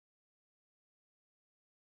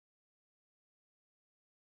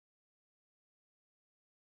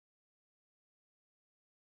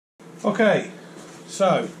Okay,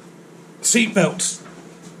 so seat belts.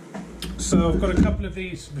 So I've got a couple of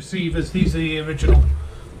these receivers. These are the original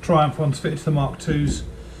Triumph ones fitted to the Mark IIs,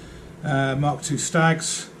 Mark II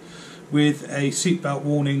Stags, with a seatbelt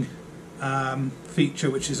warning feature,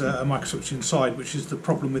 which is a microswitch inside. Which is the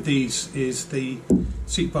problem with these, is the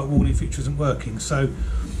seatbelt warning feature isn't working. So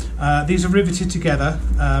these are riveted together.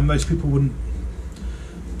 Most people wouldn't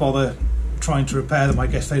bother trying to repair them. I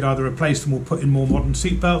guess they'd either replace them or put in more modern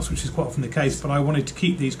seatbelts, which is quite often the case. But I wanted to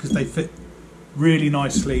keep these because they fit really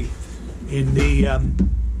nicely in the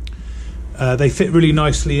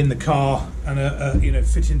car, and you know,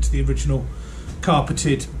 fit into the original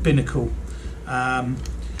carpeted binnacle.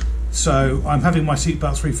 So I'm having my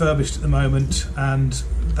seatbelts refurbished at the moment, and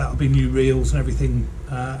that'll be new reels and everything,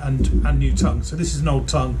 and new tongue. So this is an old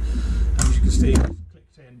tongue, and as you can see, it's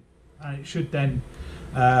clicked in, and it should then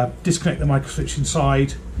disconnect the microswitch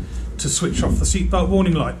inside to switch off the seatbelt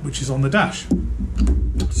warning light, which is on the dash.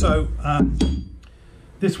 So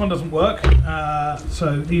this one doesn't work,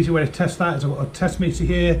 so the easy way to test that is I've got a test meter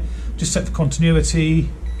here, just set for continuity,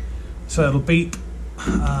 so it'll beep.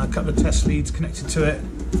 A couple of test leads connected to it,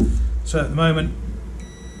 so at the moment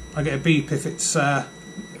I get a beep if it's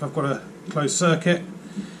if I've got a closed circuit.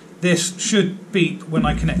 This should beep when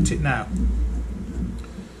I connect it now.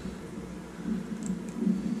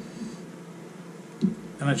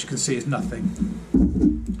 And as you can see, it's nothing.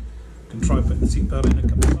 I can try putting the seatbelt in a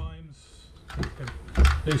couple of times,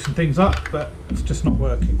 loosen things up, but it's just not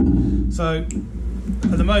working. So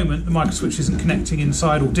at the moment the microswitch isn't connecting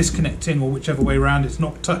inside or disconnecting, or whichever way around. It's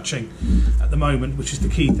not touching at the moment, which is the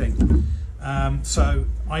key thing. So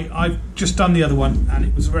I've just done the other one, and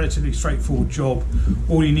it was a relatively straightforward job.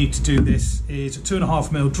 All you need to do this is a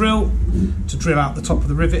 2.5mm drill to drill out the top of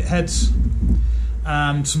the rivet heads,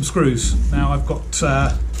 and some screws. Now I've got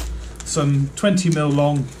some 20mm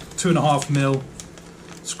long 2.5mm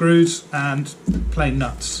screws and plain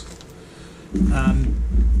nuts.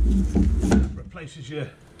 Replaces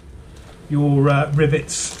your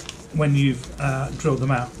rivets when you've drilled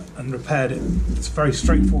them out and repaired it. It's a very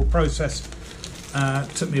straightforward process.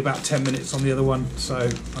 Took me about 10 minutes on the other one, so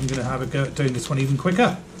I'm going to have a go at doing this one even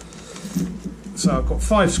quicker. So I've got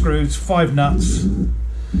 5 screws, 5 nuts.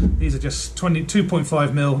 These are just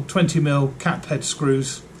 2.5mm, 20mm cap head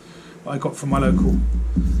screws that I got from my local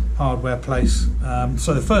hardware place.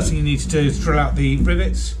 So the first thing you need to do is drill out the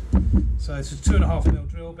rivets. So it's a 2.5mm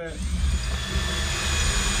drill bit.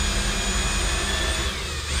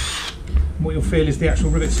 And what you'll feel is the actual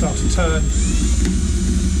rivet starts to turn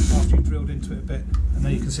after you've drilled into it a bit, and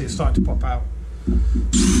then you can see it starting to pop out. In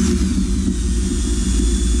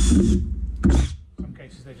some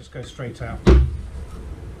cases they just go straight out.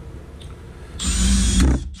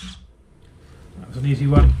 That was an easy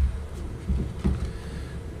one.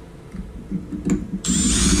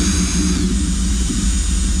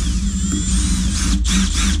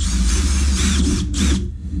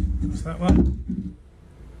 That's that one.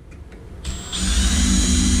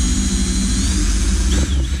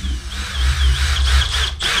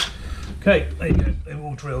 Okay, there you go, they're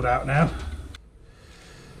all drilled out now.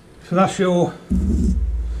 So that's your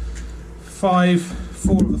 4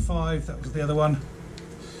 of the 5, that was the other one.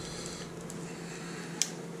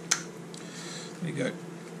 There you go.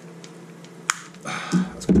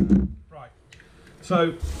 That's good. Right.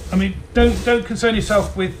 So, I mean, don't concern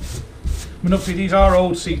yourself with, I mean, obviously these are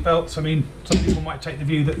old seat belts. I mean, some people might take the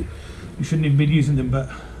view that you shouldn't even be using them, but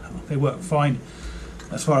they work fine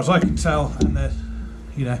as far as I can tell, and they're,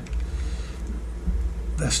 you know,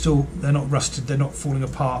 they're not rusted, they're not falling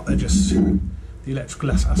apart, they're just, the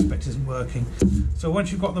electrical aspect isn't working. So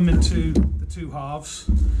once you've got them into the 2 halves,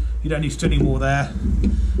 you don't need to do any more there.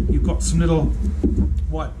 You've got some little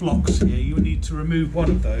white blocks here. You need to remove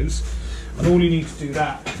one of those, and all you need to do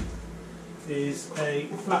that is a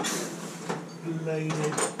flat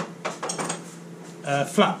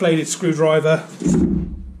bladed screwdriver.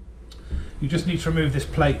 You just need to remove this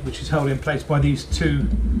plate, which is held in place by these two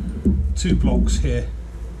blocks here.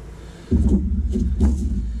 You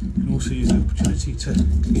can also use the opportunity to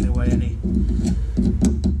clean away any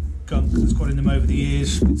gunk that's got in them over the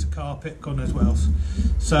years, bits of carpet, God knows what else.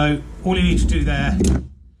 So all you need to do there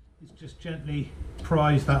is just gently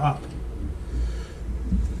prise that up.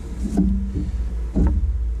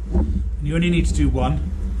 And you only need to do one.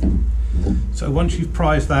 So once you've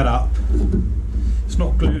prised that up, it's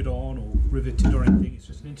not glued on or riveted or anything, it's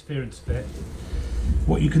just an interference bit.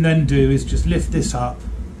 What you can then do is just lift this up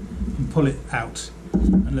and pull it out,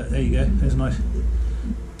 and look, there you go, there's a nice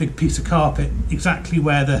big piece of carpet, exactly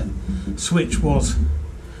where the switch was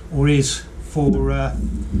or is for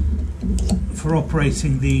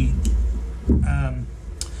operating the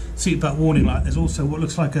seatbelt warning light, there's also what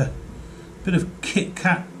looks like a bit of Kit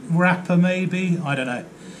Kat wrapper, maybe, I don't know.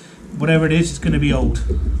 Whatever it is, it's going to be old.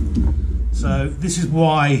 So this is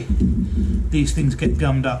why these things get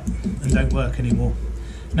gummed up and don't work anymore.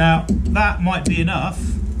 Now that might be enough.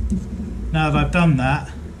 Now that I've done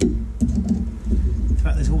that, in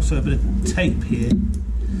fact there's also a bit of tape here.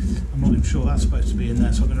 I'm not even sure that's supposed to be in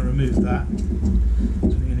there, so I'm going to remove that. So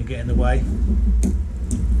I'm going to get in the way.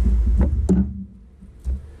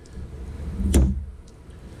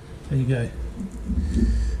 There you go.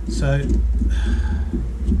 So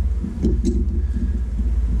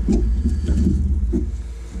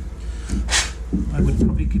I would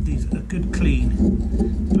probably give these a good clean,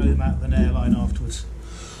 blow them out of an airline afterwards.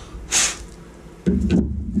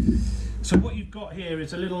 So what you've got here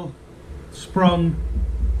is a little sprung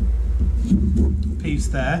piece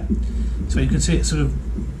there, so you can see it sort of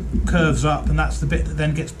curves up, and that's the bit that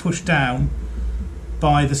then gets pushed down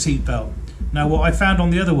by the seat belt. Now what I found on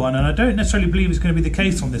the other one, and I don't necessarily believe it's going to be the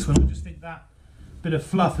case on this one, I just think that bit of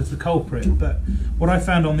fluff is the culprit, but what I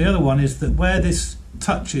found on the other one is that where this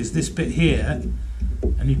touches this bit here,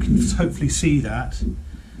 and you can hopefully see that,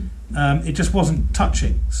 it just wasn't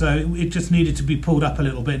touching, so it just needed to be pulled up a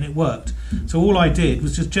little bit, and it worked. So all I did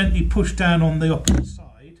was just gently push down on the opposite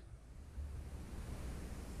side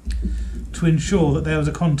to ensure that there was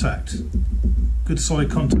a contact, good solid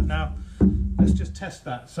contact. Now let's just test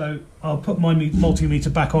that. So I'll put my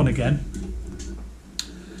multimeter back on again,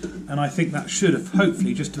 and I think that should have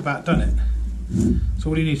hopefully just about done it. So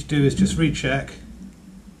all you need to do is just recheck.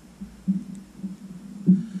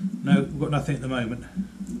 No, we've got nothing at the moment.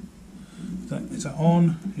 Is that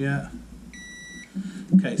on? Yeah.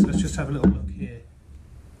 Okay, so let's just have a little look here.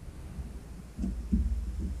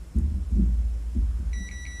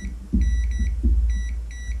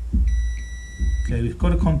 Okay, we've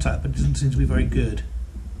got a contact, but it doesn't seem to be very good.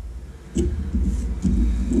 So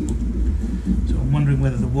I'm wondering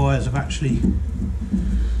whether the wires have actually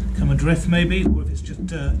come adrift maybe, or if it's just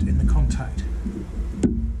dirt in the contact.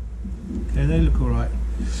 Okay, they look alright.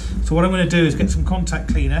 So what I'm going to do is get some contact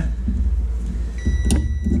cleaner.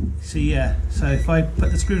 See, yeah, so if I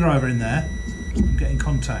put the screwdriver in there, I'm getting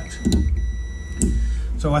contact.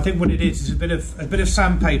 So I think what it is a bit of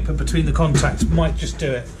sandpaper between the contacts might just do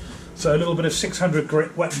it. So a little bit of 600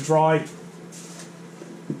 grit, wet and dry.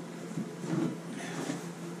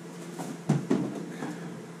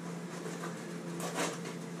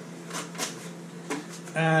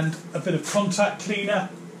 And a bit of contact cleaner,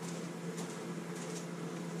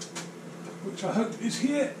 which I hope is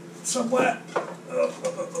here somewhere.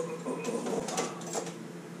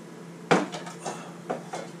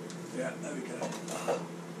 Yeah, there we go.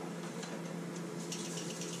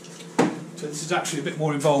 So this is actually a bit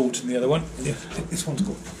more involved than the other one. Yeah, this one's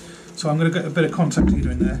cool. So I'm going to get a bit of contact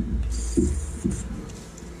cleaner in there,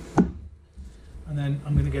 and then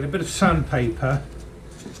I'm going to get a bit of sandpaper.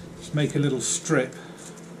 Just make a little strip.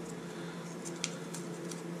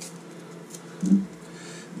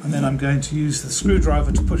 And then I'm going to use the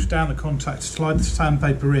screwdriver to push down the contact, slide the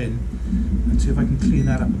sandpaper in, and see if I can clean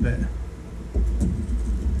that up a bit.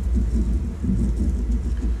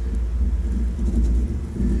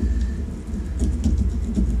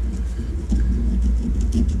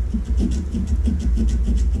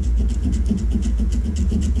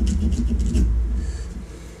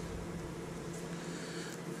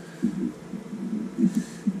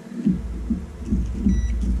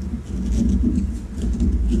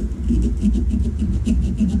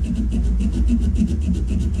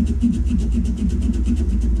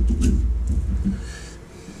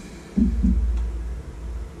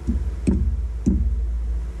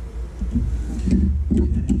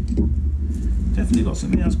 Definitely got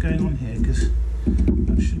something else going on here, because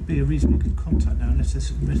that should be a reasonably good contact now, unless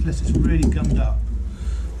it's really gummed up.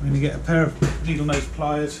 I'm going to get a pair of needle nose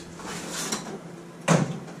pliers.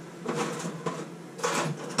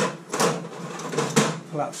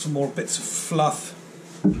 Pull out some more bits of fluff.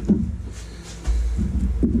 You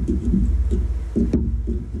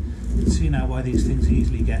can see now why these things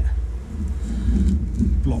easily get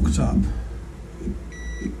blocked up.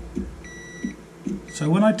 So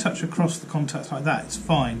when I touch across the contacts like that, it's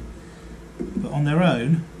fine, but on their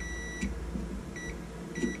own,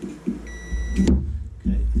 okay,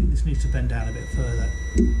 I think this needs to bend down a bit further.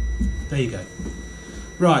 There you go.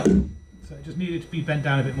 Right, so it just needed to be bent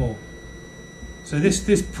down a bit more. So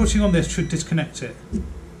this pushing on this should disconnect it.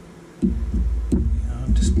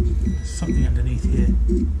 There's something underneath here.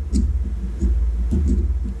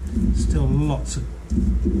 Still lots of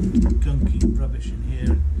gunky rubbish in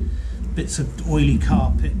here. bits of oily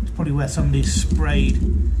carpet, probably where somebody sprayed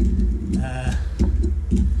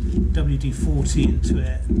WD-40 into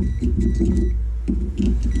it.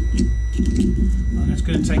 I'm just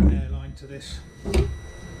going to take an airline to this.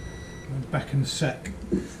 I'm back in a sec.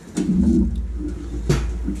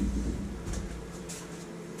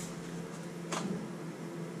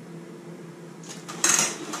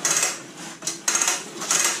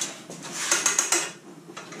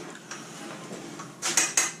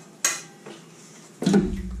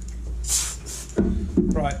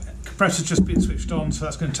 Right, compressor's just been switched on, so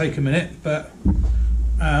that's going to take a minute, but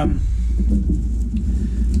yeah,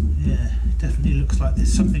 it definitely looks like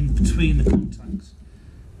there's something between the contacts,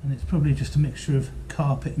 and it's probably just a mixture of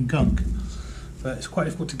carpet and gunk, but it's quite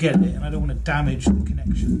difficult to get it, and I don't want to damage the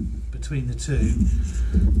connection between the two.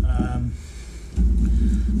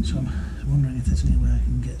 So I'm wondering if there's any way I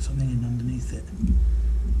can get something in underneath it,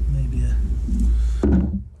 maybe a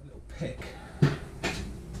little pick.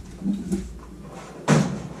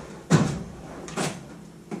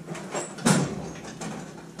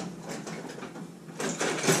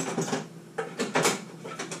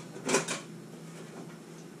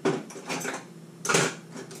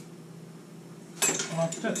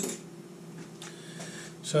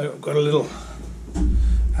 So I've got a little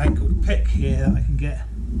angled pick here that I can get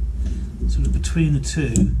sort of between the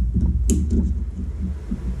two,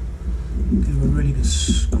 give it a really good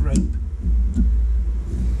scrape.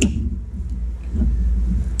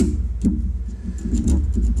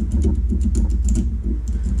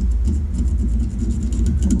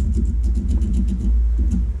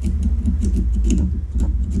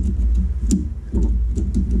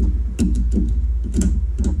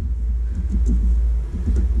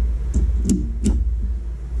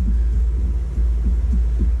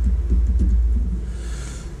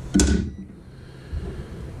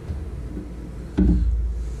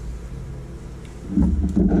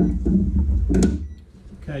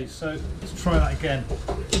 Okay, so let's try that again.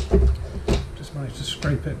 Just managed to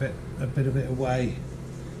scrape it a bit of it away,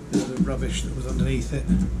 all the rubbish that was underneath it. I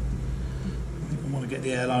think I want to get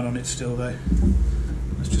the airline on it still though.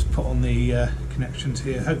 Let's just put on the connections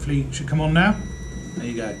here. Hopefully it should come on now. There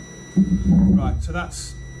you go. Right, so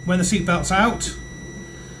that's when the seat belt's out,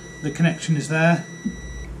 the connection is there.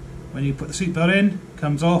 When you put the seat belt in, it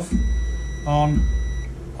comes off, on,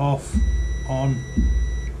 off, on,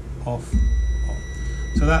 off, on.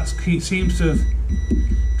 So that seems to have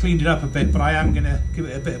cleaned it up a bit, but I am going to give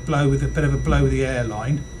it a bit of blow with the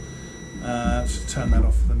airline. Let's turn that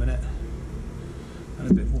off for a minute.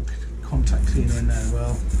 And a bit more contact cleaner in there as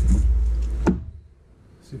well.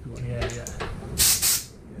 See if we've got any air yet.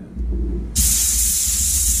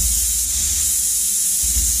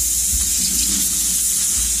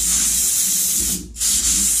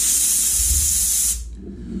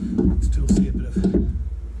 Still see a bit of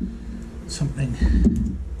something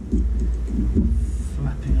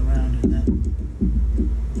flapping around in there.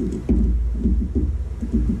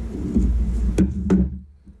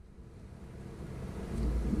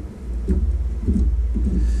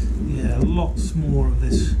 Yeah, lots more of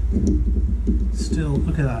this still.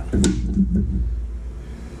 Look at that.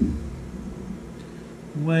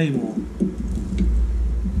 Way more.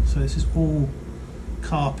 So this is all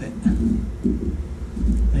carpet.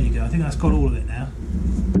 There you go. I think that's got all of it now.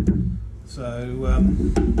 So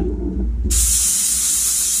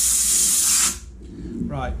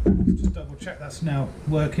right, just double check that's now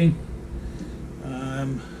working. What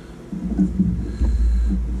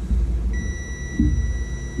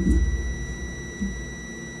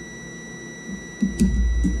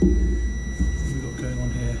have we got going on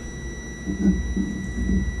here?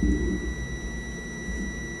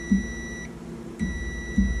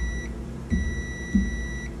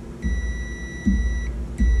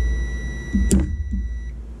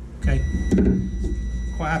 Okay,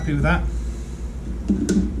 quite happy with that.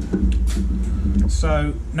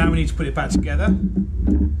 So now we need to put it back together,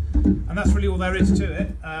 and that's really all there is to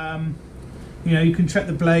it. You know, you can check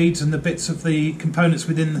the blades and the bits of the components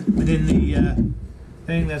within the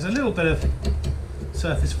thing. There's a little bit of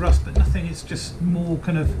surface rust, but nothing. It's just more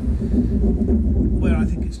kind of where I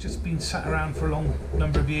think it's just been sat around for a long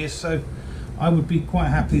number of years. So I would be quite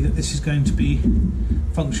happy that this is going to be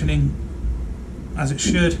functioning as it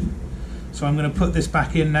should. So I'm going to put this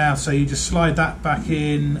back in now. So you just slide that back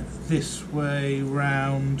in this way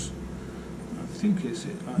round. I think it's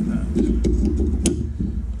it like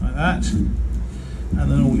that, and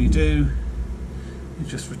then all you do is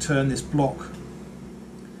just return this block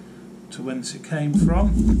to whence it came from,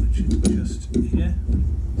 which is just here,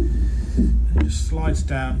 and it just slides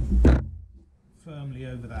down firmly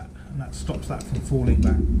over that, and that stops that from falling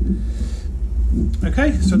back.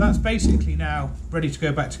 Okay, so that's basically now ready to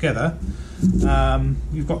go back together.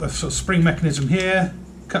 You've got the sort of spring mechanism here,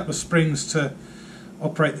 a couple of springs to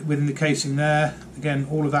operate within the casing there. Again,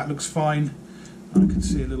 all of that looks fine. I can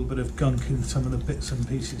see a little bit of gunk in some of the bits and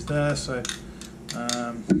pieces there, so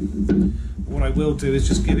what I will do is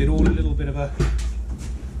just give it all a little bit of a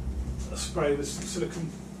spray with some silicone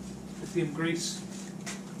lithium grease.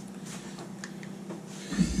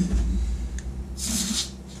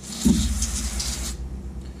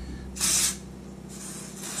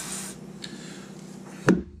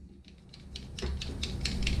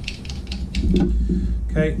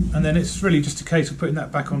 Okay, and then it's really just a case of putting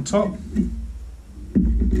that back on top and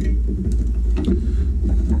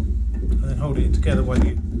then holding it together while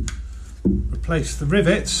you replace the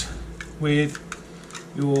rivets with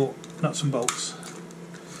your nuts and bolts.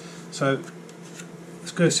 So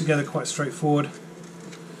this goes together quite straightforward,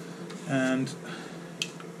 and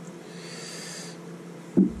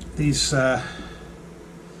these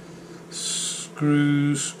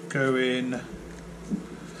screws go in.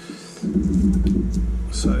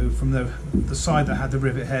 So from the side that had the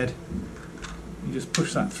rivet head, you just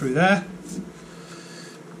push that through there.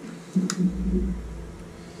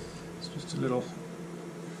 It's just a little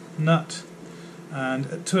nut, and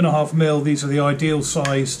at 2.5 mil, these are the ideal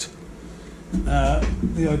sized.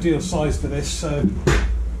 The ideal size for this. So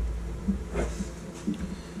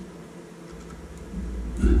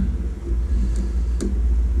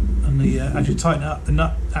and as you tighten it up, the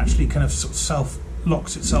nut actually kind of sort of self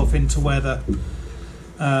locks itself into where the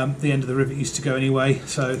end of the rivet used to go anyway,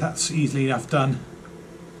 so that's easily enough done.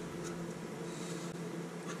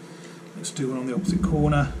 Let's do one on the opposite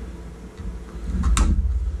corner.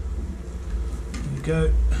 There you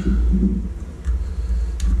go.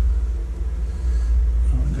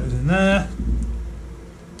 That goes in there.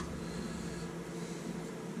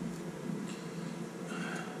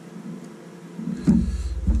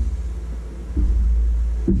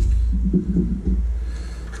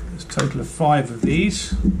 Total of 5 of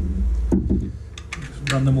these.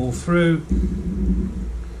 Just run them all through.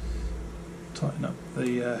 Tighten up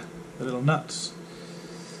the little nuts.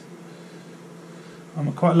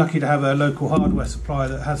 I'm quite lucky to have a local hardware supplier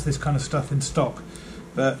that has this kind of stuff in stock,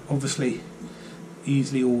 but obviously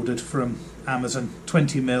easily ordered from Amazon.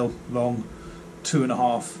 20 mil long,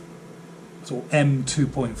 2.5, or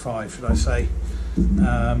M2.5 should I say.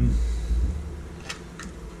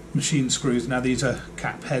 Machine screws. Now these are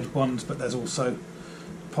cap head ones, but there's also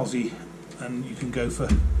posi, and you can go for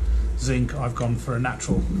zinc. I've gone for a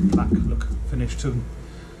natural black look finish to them,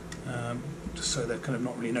 just so they're kind of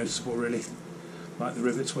not really noticeable, really, like the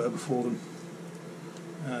rivets were before them.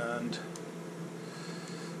 And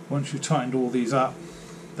once you've tightened all these up,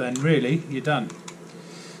 then really you're done.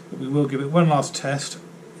 But we will give it one last test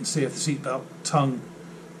and see if the seatbelt tongue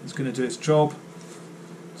is going to do its job.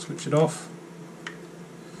 Switch it off.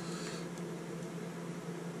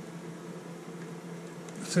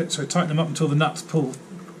 So tighten them up until the nuts pull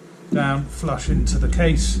down flush into the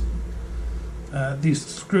case. These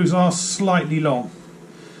screws are slightly long,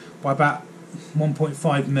 by about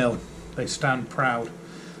 1.5 mil. They stand proud.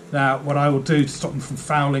 Now what I will do to stop them from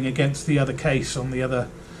fouling against the other case on the other,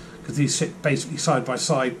 because these sit basically side by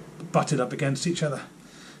side, butted up against each other,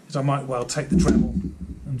 is I might well take the Dremel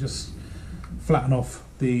and just flatten off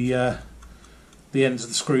the ends of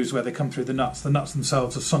the screws where they come through the nuts. The nuts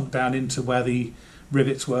themselves are sunk down into where the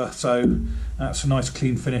rivets were, so that's a nice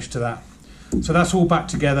clean finish to that. So that's all back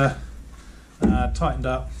together, tightened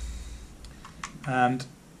up, and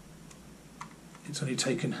it's only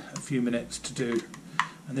taken a few minutes to do.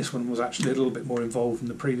 And this one was actually a little bit more involved than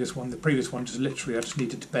the previous one. The previous one just literally I just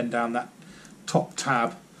needed to bend down that top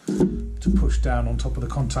tab to push down on top of the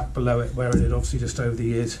contact below it, where it had obviously just over the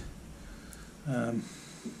years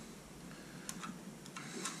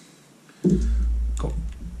got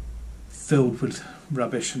filled with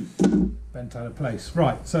rubbish and bent out of place.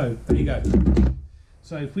 Right, so there you go.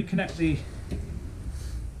 So if we connect the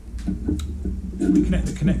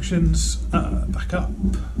connections back up,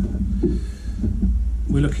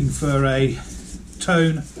 we're looking for a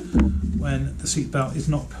tone when the seatbelt is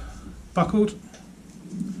not buckled.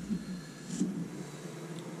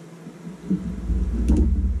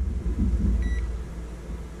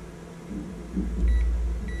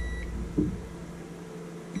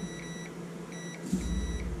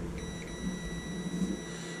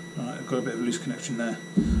 Got a bit of a loose connection there.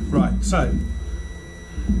 Right, so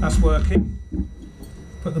that's working.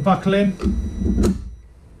 Put the buckle in,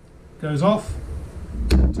 goes off,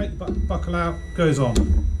 take the buckle out, goes on,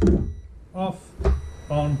 off,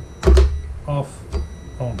 on, off,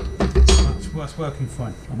 on. That's working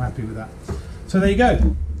fine. I'm happy with that. So there you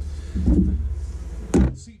go.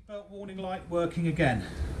 Seatbelt warning light working again.